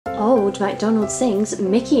Old MacDonald sings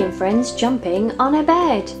Mickey and friends jumping on a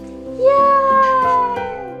bed. Yay!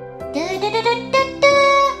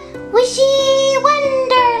 Wishy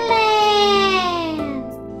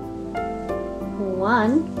Wonderland!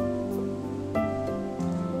 1,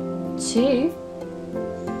 2,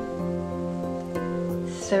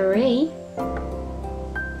 3,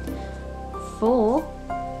 4,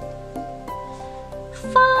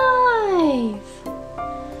 5.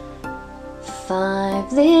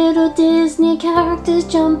 5 little Disney characters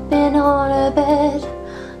jumping on a bed.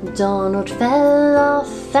 Donald fell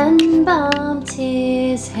off and bumped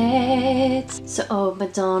his head. So old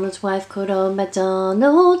MacDonald's wife called old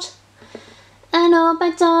MacDonald, and old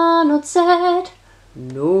MacDonald said,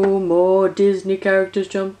 "No more Disney characters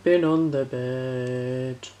jumping on the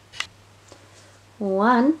bed."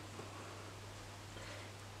 1,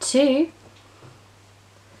 2,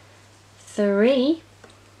 3,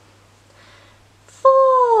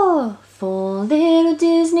 4. 4 little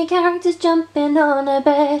Disney characters jumping on a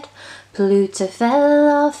bed. Pluto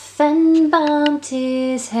fell off and bumped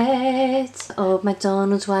his head. Old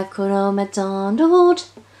MacDonald's wife called old MacDonald,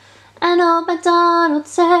 and old MacDonald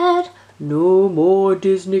said, "No more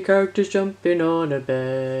Disney characters jumping on a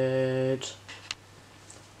bed."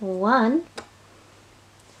 1,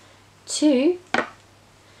 2,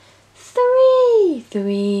 3.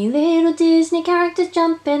 3 little Disney characters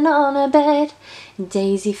jumping on a bed.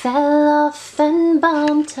 Daisy fell off and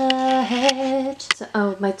bumped her head. So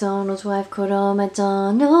old MacDonald's wife called old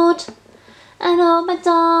MacDonald, and old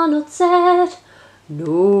MacDonald said,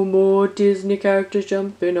 "No more Disney characters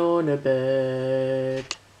jumping on a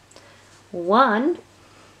bed." 1,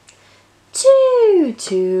 2.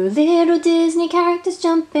 2 little Disney characters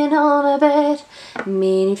jumping on a bed.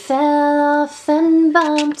 Minnie fell off and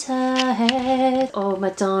bumped her head. Old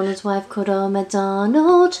MacDonald's wife called old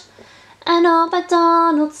MacDonald, and old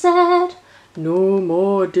MacDonald said, "No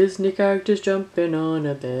more Disney characters jumping on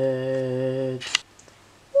a bed."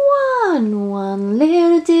 1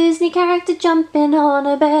 little Disney character jumping on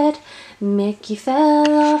a bed. Mickey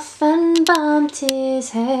fell off and bumped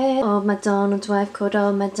his head. Old MacDonald's wife called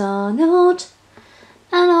old MacDonald,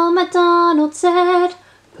 and old MacDonald said,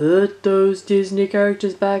 "Put those Disney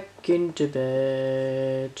characters back into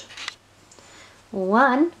bed."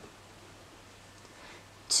 1,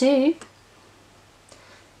 2,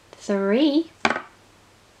 3,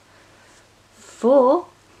 4,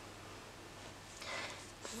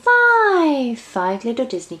 5. 5 little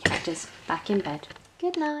Disney characters back in bed.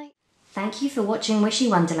 Good night. Thank you for watching Wishy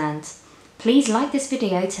Wonderland. Please like this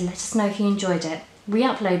video to let us know if you enjoyed it. We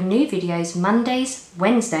upload new videos Mondays,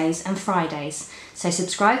 Wednesdays and Fridays, so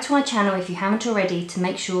subscribe to our channel if you haven't already to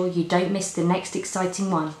make sure you don't miss the next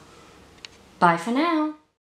exciting one. Bye for now.